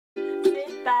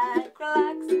back,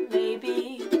 relax, and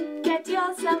maybe get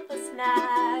yourself a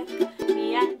snack.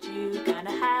 Me and you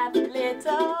gonna have a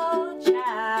little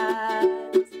chat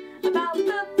about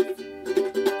books.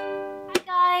 Hi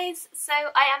guys, so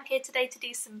I am here today to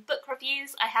do some book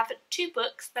reviews. I have two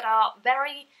books that are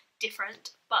very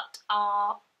different but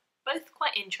are both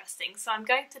quite interesting, so I'm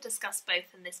going to discuss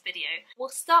both in this video. We'll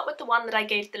start with the one that I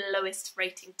gave the lowest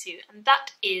rating to, and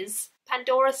that is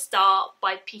Pandora Star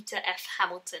by Peter F.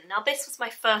 Hamilton. Now this was my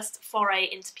first foray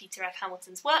into Peter F.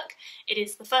 Hamilton's work. It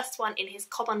is the first one in his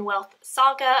Commonwealth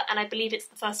saga, and I believe it's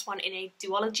the first one in a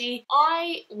duology.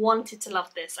 I wanted to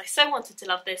love this. I so wanted to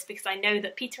love this because I know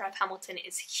that Peter F. Hamilton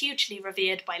is hugely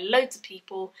revered by loads of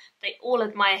people. They all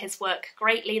admire his work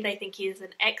greatly. They think he is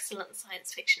an excellent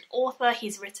science fiction author.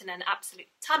 He's written an absolute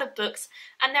ton of books,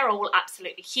 and they're all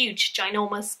absolutely huge,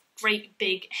 ginormous, great,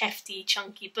 big, hefty,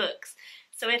 chunky books.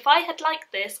 So if I had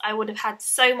liked this, I would have had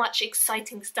so much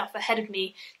exciting stuff ahead of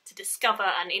me to discover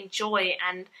and enjoy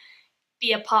and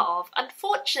be a part of.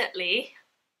 Unfortunately,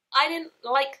 I didn't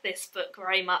like this book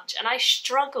very much, and I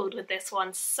struggled with this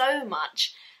one so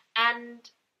much, and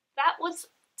that was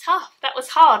tough. That was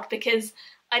hard because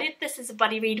I did this as a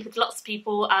buddy read with lots of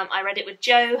people. I read it with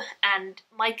Joe and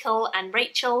Michael and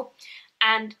Rachel,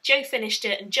 and Joe finished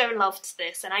it and Joe loved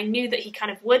this, and I knew that he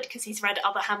kind of would because he's read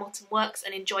other Hamilton works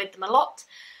and enjoyed them a lot.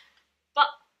 But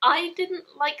I didn't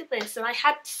like this, and I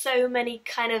had so many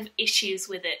kind of issues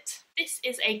with it. This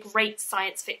is a great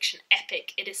science fiction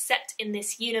epic. It is set in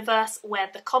this universe where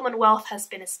the Commonwealth has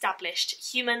been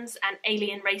established. Humans and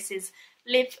alien races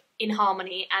live in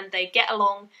harmony and they get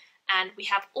along, and we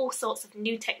have all sorts of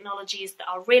new technologies that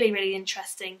are really, really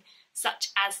interesting, such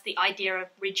as the idea of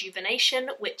rejuvenation,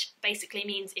 which basically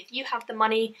means if you have the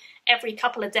money, every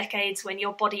couple of decades when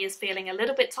your body is feeling a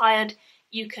little bit tired,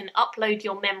 you can upload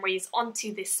your memories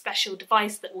onto this special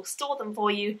device that will store them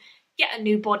for you, get a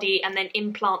new body, and then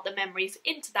implant the memories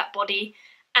into that body,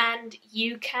 and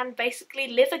you can basically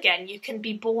live again. You can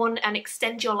be born and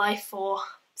extend your life for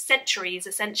centuries,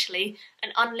 essentially,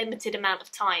 an unlimited amount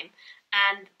of time.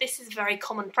 And this is a very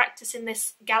common practice in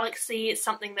this galaxy. It's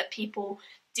something that people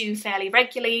do fairly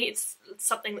regularly. It's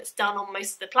something that's done on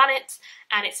most of the planets,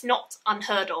 and it's not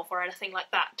unheard of or anything like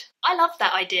that. I loved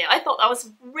that idea. I thought that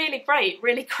was really great,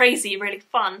 really crazy, really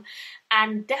fun,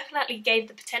 and definitely gave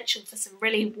the potential for some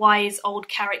really wise old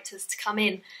characters to come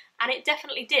in, and it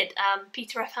definitely did.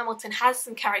 Peter F. Hamilton has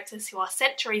some characters who are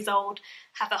centuries old,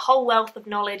 have a whole wealth of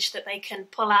knowledge that they can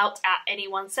pull out at any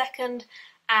 1 second,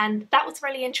 and that was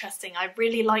really interesting. I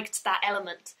really liked that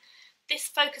element. This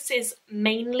focuses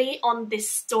mainly on this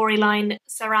storyline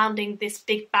surrounding this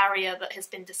big barrier that has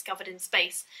been discovered in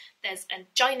space. There's a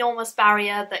ginormous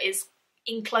barrier that is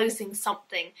enclosing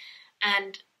something,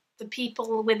 and the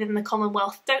people within the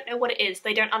Commonwealth don't know what it is.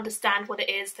 They don't understand what it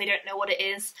is. They don't know what it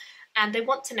is, and they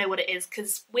want to know what it is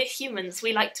because we're humans.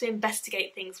 We like to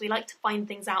investigate things. We like to find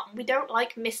things out, and we don't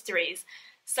like mysteries.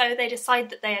 So they decide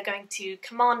that they are going to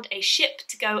command a ship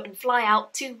to go and fly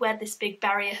out to where this big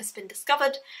barrier has been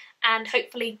discovered, and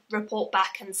hopefully report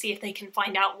back and see if they can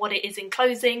find out what it is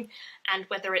enclosing and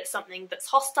whether it's something that's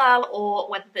hostile or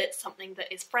whether it's something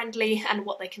that is friendly and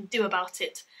what they can do about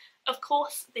it. Of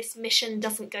course, this mission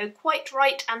doesn't go quite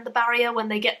right, and the barrier, when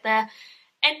they get there,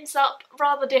 ends up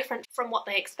rather different from what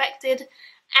they expected,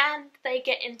 and they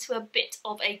get into a bit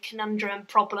of a conundrum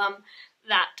problem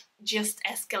that just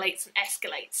escalates and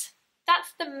escalates.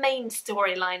 That's the main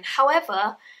storyline.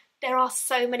 However, there are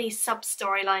so many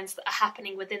sub-storylines that are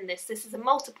happening within this. This is a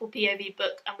multiple POV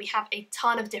book, and we have a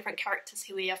ton of different characters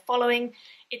who we are following.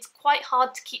 It's quite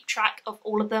hard to keep track of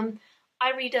all of them.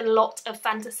 I read a lot of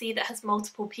fantasy that has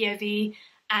multiple POV,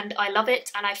 and I love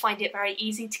it, and I find it very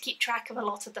easy to keep track of a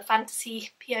lot of the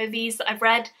fantasy POVs that I've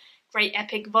read. Great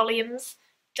epic volumes.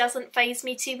 Doesn't faze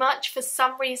me too much. For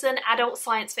some reason, adult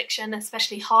science fiction,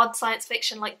 especially hard science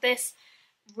fiction like this,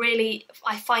 really,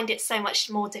 I find it so much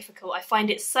more difficult. I find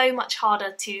it so much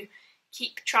harder to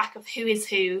keep track of who is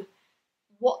who,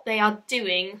 what they are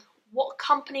doing, what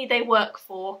company they work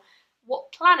for,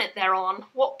 what planet they're on,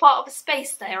 what part of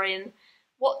space they're in,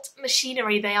 what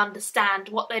machinery they understand,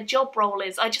 what their job role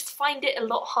is. I just find it a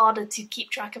lot harder to keep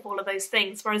track of all of those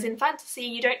things, whereas in fantasy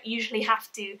you don't usually have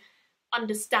to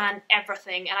understand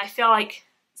everything, and I feel like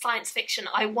science fiction,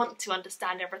 I want to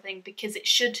understand everything because it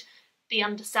should be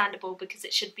understandable, because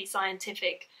it should be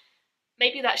scientific.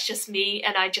 Maybe that's just me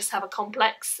and I just have a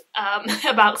complex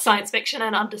about science fiction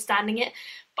and understanding it,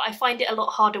 but I find it a lot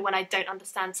harder when I don't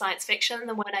understand science fiction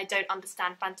than when I don't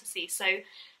understand fantasy. So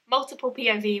multiple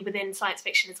POV within science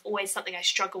fiction is always something I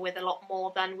struggle with a lot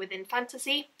more than within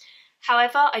fantasy.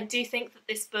 However, I do think that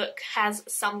this book has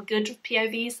some good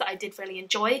POVs that I did really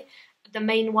enjoy, The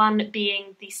main one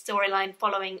being the storyline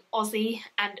following Ozzy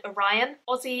and Orion.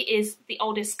 Ozzy is the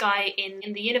oldest guy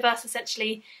in the universe,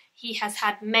 essentially. He has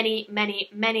had many, many,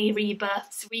 many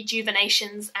rebirths,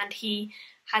 rejuvenations, and he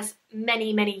has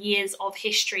many, many years of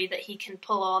history that he can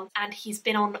pull on, and he's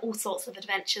been on all sorts of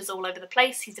adventures all over the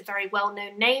place. He's a very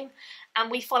well-known name, and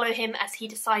we follow him as he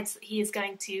decides that he is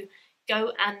going to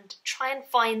go and try and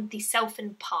find the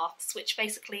Selfin Paths, which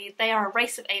basically they are a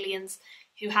race of aliens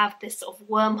who have this sort of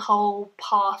wormhole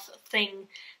path thing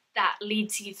that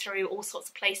leads you through all sorts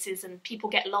of places, and people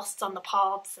get lost on the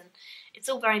paths, and it's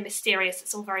all very mysterious,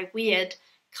 it's all very weird.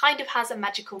 Kind of has a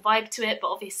magical vibe to it, but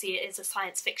obviously it is a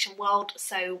science fiction world,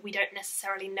 so we don't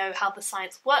necessarily know how the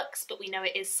science works, but we know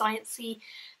it is sciencey.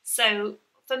 So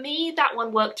for me, that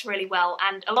one worked really well,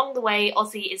 and along the way,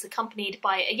 Ozzy is accompanied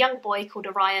by a young boy called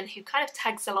Orion who kind of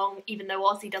tags along even though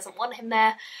Ozzy doesn't want him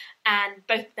there, and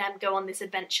both of them go on this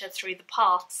adventure through the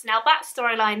paths. Now that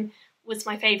storyline was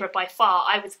my favourite by far.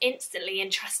 I was instantly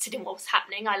interested in what was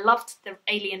happening. I loved the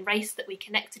alien race that we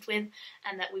connected with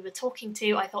and that we were talking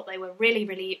to. I thought they were really,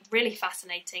 really, really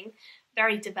fascinating,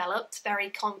 very developed, very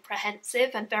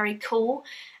comprehensive, and very cool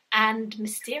and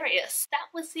mysterious. That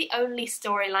was the only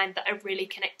storyline that I really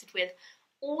connected with.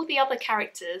 All the other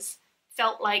characters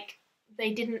felt like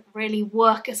they didn't really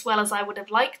work as well as I would have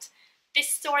liked. This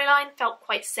storyline felt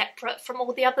quite separate from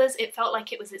all the others. It felt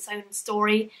like it was its own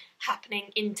story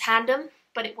happening in tandem,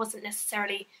 but it wasn't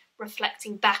necessarily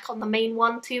reflecting back on the main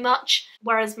one too much,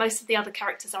 whereas most of the other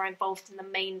characters are involved in the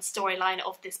main storyline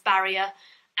of this barrier,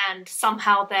 and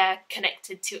somehow they're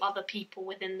connected to other people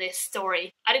within this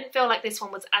story. I didn't feel like this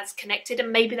one was as connected,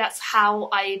 and maybe that's how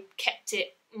I kept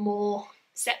it more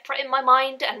separate in my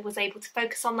mind and was able to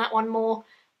focus on that one more.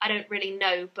 I don't really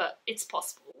know, but it's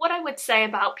possible. What I would say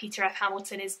about Peter F.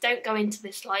 Hamilton is don't go into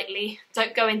this lightly.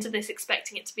 Don't go into this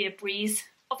expecting it to be a breeze.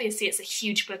 Obviously it's a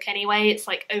huge book anyway, it's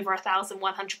like over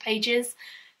 1,100 pages,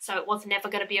 so it was never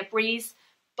going to be a breeze.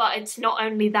 But it's not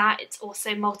only that, it's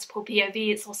also multiple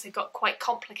POV, it's also got quite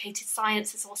complicated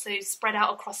science, it's also spread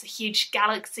out across a huge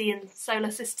galaxy and solar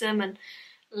system and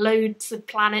loads of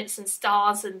planets and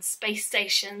stars and space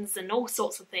stations and all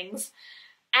sorts of things.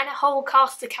 And a whole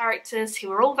cast of characters who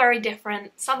are all very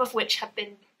different, some of which have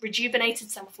been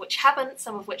rejuvenated, some of which haven't,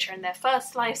 some of which are in their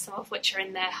first life, some of which are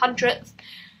in their 100th.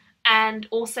 And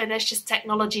also there's just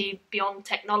technology beyond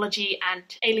technology and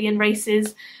alien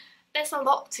races. There's a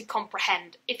lot to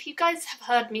comprehend. If you guys have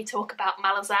heard me talk about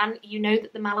Malazan, you know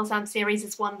that the Malazan series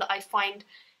is one that I find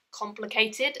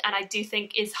complicated and I do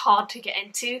think is hard to get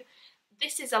into.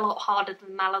 This is a lot harder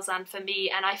than Malazan for me,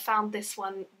 and I found this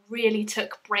one really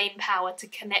took brain power to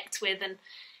connect with and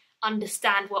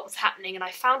understand what was happening, and I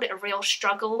found it a real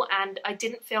struggle, and I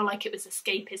didn't feel like it was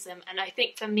escapism. And I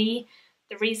think for me,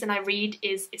 the reason I read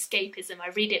is escapism. I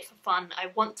read it for fun. I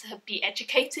want to be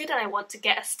educated and I want to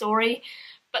get a story,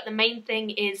 but the main thing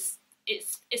is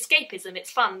it's escapism, it's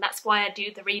fun. That's why I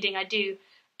do the reading I do.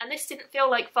 And this didn't feel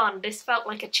like fun. This felt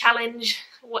like a challenge,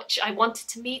 which I wanted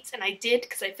to meet, and I did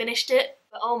because I finished it.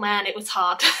 But oh man, it was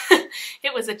hard.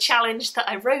 It was a challenge that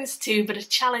I rose to, but a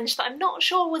challenge that I'm not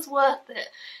sure was worth it.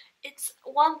 It's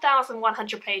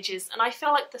 1,100 pages, and I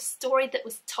feel like the story that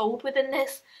was told within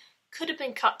this could have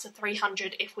been cut to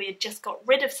 300 if we had just got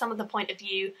rid of some of the point of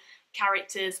view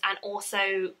characters and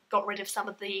also got rid of some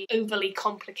of the overly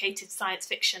complicated science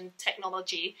fiction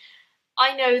technology.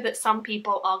 I know that some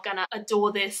people are gonna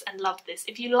adore this and love this.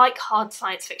 If you like hard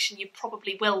science fiction, you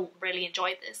probably will really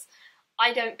enjoy this.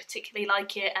 I don't particularly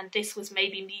like it, and this was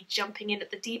maybe me jumping in at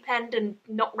the deep end and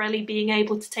not really being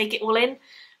able to take it all in.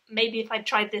 Maybe if I'd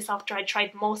tried this after I'd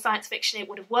tried more science fiction, it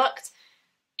would have worked.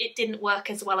 It didn't work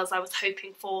as well as I was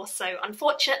hoping for, so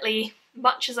unfortunately,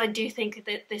 much as I do think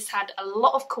that this had a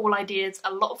lot of cool ideas,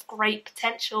 a lot of great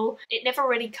potential, it never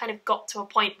really kind of got to a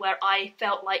point where I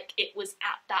felt like it was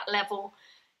at that level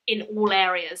in all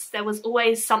areas. There was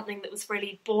always something that was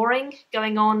really boring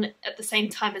going on at the same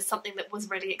time as something that was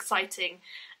really exciting.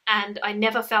 And I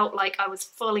never felt like I was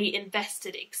fully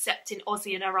invested except in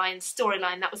Ozzy and Orion's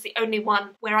storyline. That was the only one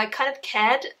where I kind of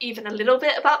cared even a little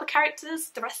bit about the characters.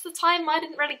 The rest of the time I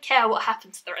didn't really care what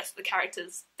happened to the rest of the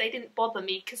characters. They didn't bother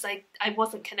me because I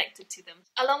wasn't connected to them.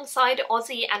 Alongside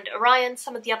Ozzy and Orion,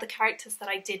 some of the other characters that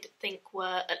I did think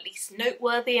were at least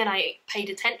noteworthy and I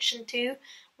paid attention to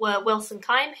were Wilson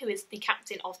Kime, who is the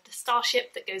captain of the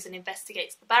starship that goes and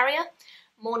investigates the barrier,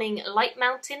 Morning Light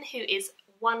Mountain, who is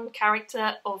one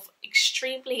character of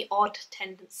extremely odd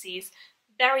tendencies,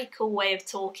 very cool way of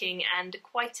talking and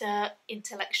quite a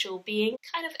intellectual being,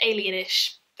 kind of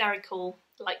alienish, very cool,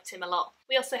 liked him a lot.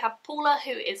 We also have Paula,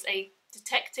 who is a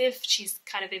detective. She's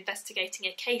kind of investigating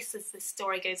a case as this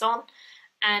story goes on,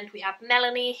 and we have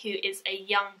Melanie, who is a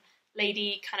young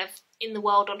lady kind of in the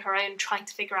world on her own, trying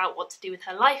to figure out what to do with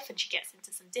her life, and she gets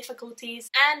into some difficulties.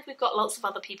 And we've got lots of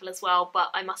other people as well, but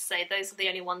I must say those are the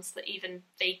only ones that even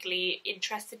vaguely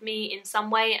interested me in some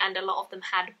way, and a lot of them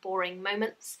had boring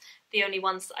moments. The only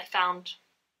ones that I found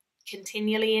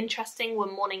continually interesting were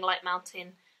Morning Light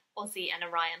Mountain, Ozzy and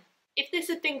Orion. If this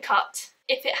had been cut,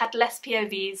 if it had less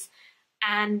POVs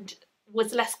and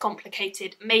was less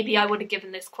complicated, maybe I would have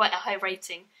given this quite a high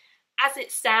rating. As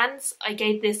it stands, I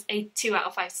gave this a 2 out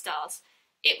of 5 stars.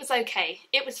 It was okay,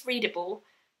 it was readable,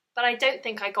 but I don't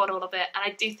think I got all of it, and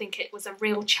I do think it was a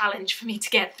real challenge for me to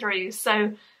get through,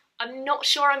 so I'm not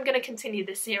sure I'm going to continue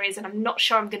this series, and I'm not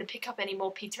sure I'm going to pick up any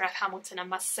more Peter F. Hamilton, I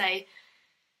must say.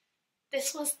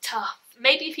 This was tough.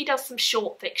 Maybe if he does some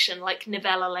short fiction, like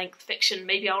novella-length fiction,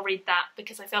 maybe I'll read that,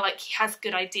 because I feel like he has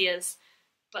good ideas.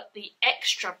 But the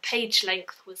extra page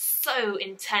length was so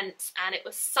intense, and it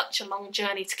was such a long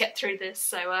journey to get through this,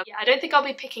 so yeah, I don't think I'll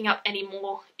be picking up any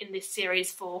more in this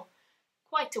series for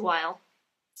quite a while.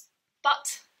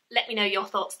 But let me know your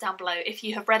thoughts down below. If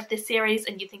you have read this series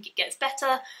and you think it gets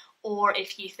better, or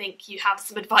if you think you have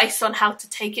some advice on how to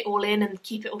take it all in and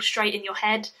keep it all straight in your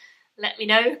head, let me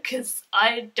know, because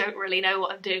I don't really know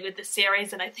what I'm doing with this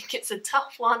series, and I think it's a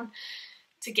tough one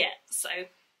to get, so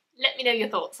let me know your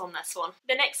thoughts on this one.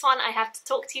 The next one I have to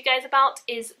talk to you guys about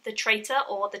is The Traitor,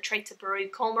 or The Traitor Baru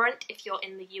Cormorant if you're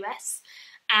in the US,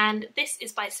 and this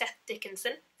is by Seth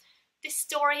Dickinson. This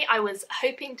story I was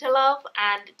hoping to love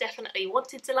and definitely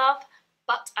wanted to love,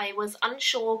 but I was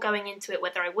unsure going into it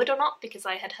whether I would or not, because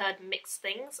I had heard mixed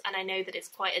things, and I know that it's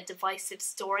quite a divisive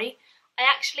story. I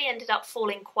actually ended up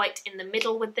falling quite in the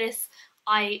middle with this.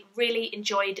 I really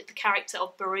enjoyed the character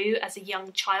of Baru as a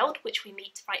young child, which we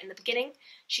meet right in the beginning.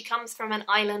 She comes from an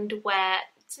island where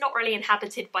it's not really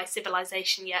inhabited by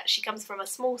civilization yet. She comes from a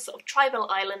small sort of tribal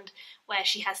island where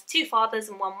she has 2 fathers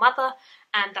and 1 mother,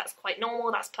 and that's quite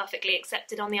normal, that's perfectly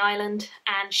accepted on the island,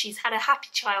 and she's had a happy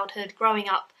childhood growing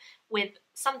up with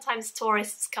sometimes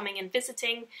tourists coming and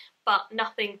visiting, but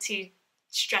nothing too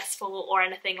stressful or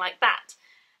anything like that.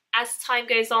 As time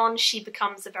goes on, she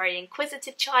becomes a very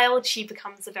inquisitive child, she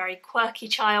becomes a very quirky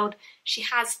child, she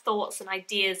has thoughts and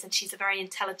ideas, and she's a very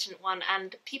intelligent one,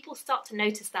 and people start to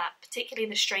notice that, particularly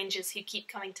the strangers who keep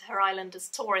coming to her island as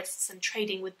tourists and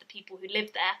trading with the people who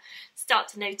live there, start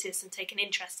to notice and take an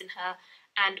interest in her,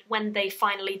 and when they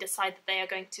finally decide that they are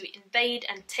going to invade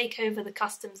and take over the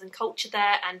customs and culture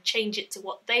there and change it to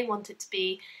what they want it to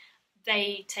be,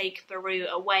 they take Baru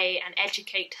away and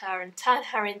educate her and turn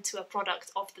her into a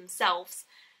product of themselves.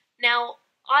 Now,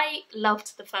 I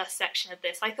loved the first section of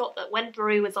this. I thought that when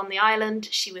Baru was on the island,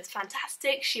 she was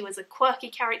fantastic, she was a quirky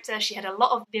character, she had a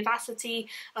lot of vivacity,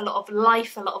 a lot of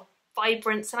life, a lot of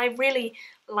vibrance, and I really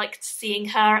liked seeing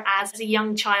her as a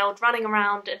young child running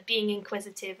around and being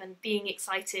inquisitive and being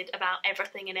excited about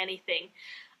everything and anything.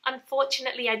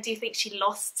 Unfortunately, I do think she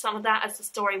lost some of that as the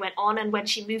story went on, and when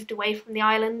she moved away from the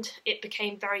island, it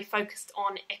became very focused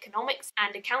on economics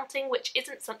and accounting, which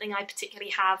isn't something I particularly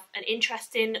have an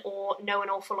interest in or know an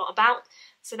awful lot about,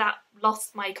 so that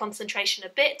lost my concentration a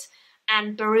bit,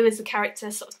 and Baru as a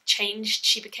character sort of changed.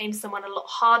 She became someone a lot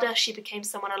harder, she became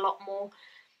someone a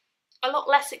lot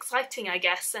less exciting, I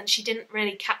guess, and she didn't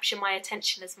really capture my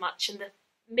attention as much, and the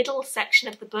middle section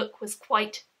of the book was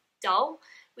quite dull.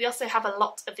 We also have a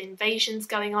lot of invasions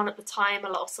going on at the time, a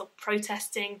lot of sort of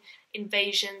protesting,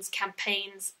 invasions,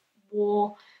 campaigns,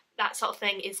 war, that sort of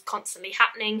thing is constantly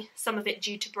happening, some of it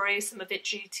due to Baru, some of it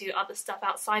due to other stuff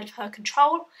outside of her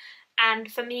control.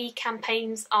 And for me,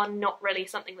 campaigns are not really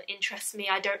something that interests me.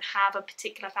 I don't have a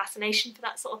particular fascination for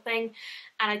that sort of thing,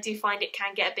 and I do find it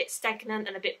can get a bit stagnant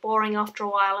and a bit boring after a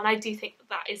while, and I do think that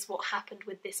that is what happened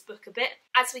with this book a bit.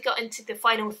 As we got into the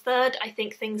final third, I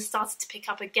think things started to pick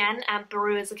up again, and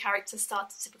Baru as a character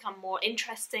started to become more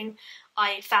interesting.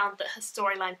 I found that her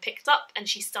storyline picked up, and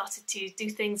she started to do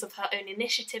things of her own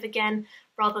initiative again,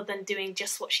 rather than doing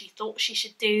just what she thought she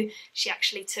should do. She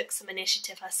actually took some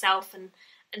initiative herself and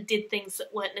did things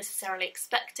that weren't necessarily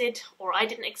expected, or I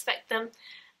didn't expect them,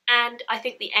 and I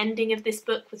think the ending of this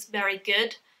book was very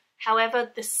good. However,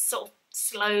 this sort of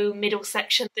slow middle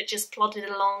section that just plodded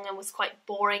along and was quite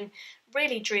boring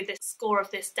really drew the score of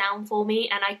this down for me,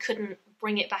 and I couldn't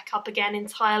bring it back up again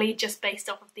entirely just based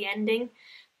off of the ending.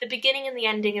 The beginning and the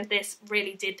ending of this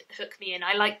really did hook me in.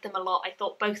 I liked them a lot. I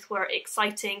thought both were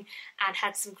exciting and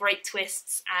had some great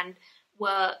twists and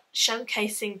were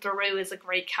showcasing Baru as a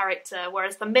great character,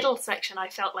 whereas the middle section I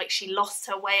felt like she lost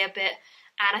her way a bit,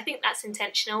 and I think that's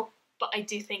intentional, but I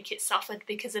do think it suffered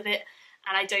because of it,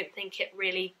 and I don't think it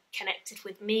really connected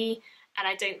with me, and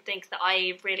I don't think that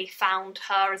I really found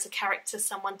her as a character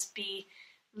someone to be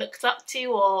looked up to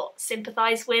or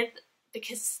sympathised with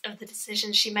because of the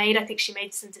decisions she made. I think she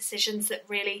made some decisions that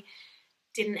really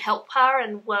didn't help her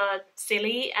and were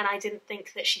silly, and I didn't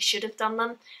think that she should have done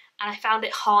them. And I found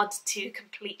it hard to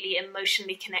completely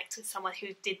emotionally connect with someone who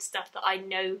did stuff that I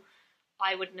know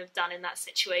I wouldn't have done in that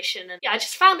situation. And yeah, I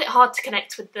just found it hard to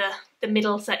connect with the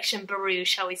middle section, Baru,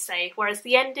 shall we say. Whereas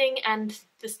the ending and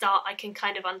the start, I can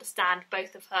kind of understand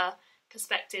both of her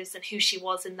perspectives and who she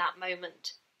was in that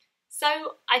moment.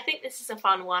 So I think this is a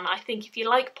fun one. I think if you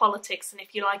like politics and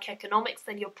if you like economics,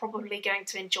 then you're probably going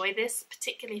to enjoy this,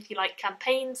 particularly if you like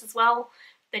campaigns as well,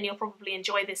 then you'll probably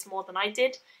enjoy this more than I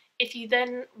did. If you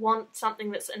then want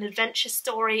something that's an adventure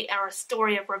story or a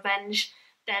story of revenge,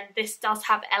 then this does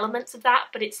have elements of that,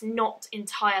 but it's not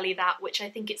entirely that, which I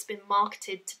think it's been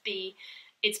marketed to be.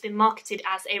 It's been marketed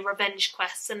as a revenge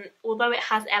quest, and although it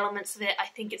has elements of it, I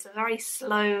think it's a very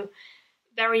slow,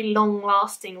 very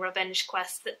long-lasting revenge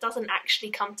quest that doesn't actually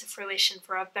come to fruition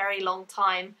for a very long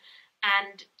time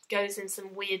and goes in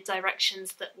some weird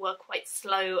directions that were quite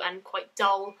slow and quite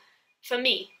dull for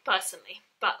me, personally.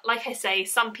 But like I say,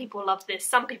 some people love this,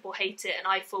 some people hate it, and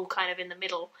I fall kind of in the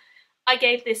middle. I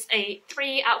gave this a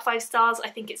 3 out of 5 stars. I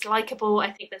think it's likeable. I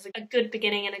think there's a good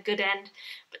beginning and a good end,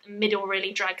 but the middle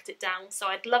really dragged it down. So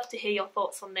I'd love to hear your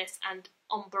thoughts on this and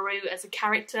on Baru as a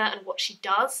character and what she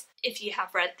does if you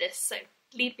have read this. So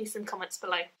leave me some comments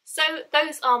below. So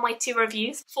those are my 2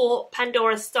 reviews for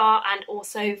Pandora's Star and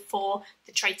also for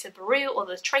the Traitor Baru, or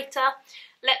the Traitor.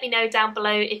 Let me know down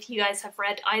below if you guys have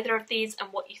read either of these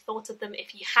and what you thought of them.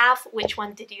 If you have, which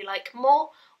one did you like more?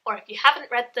 Or if you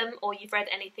haven't read them or you've read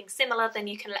anything similar, then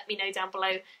you can let me know down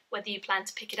below whether you plan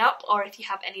to pick it up or if you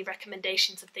have any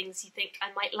recommendations of things you think I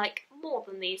might like more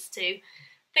than these 2.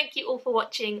 Thank you all for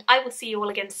watching. I will see you all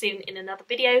again soon in another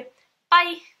video.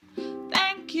 Bye!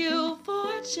 Thank you for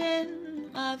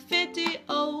watching my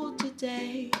video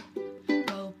today.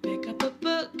 Go pick up a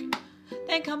book,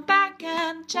 then come back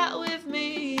and chat with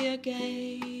me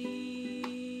again.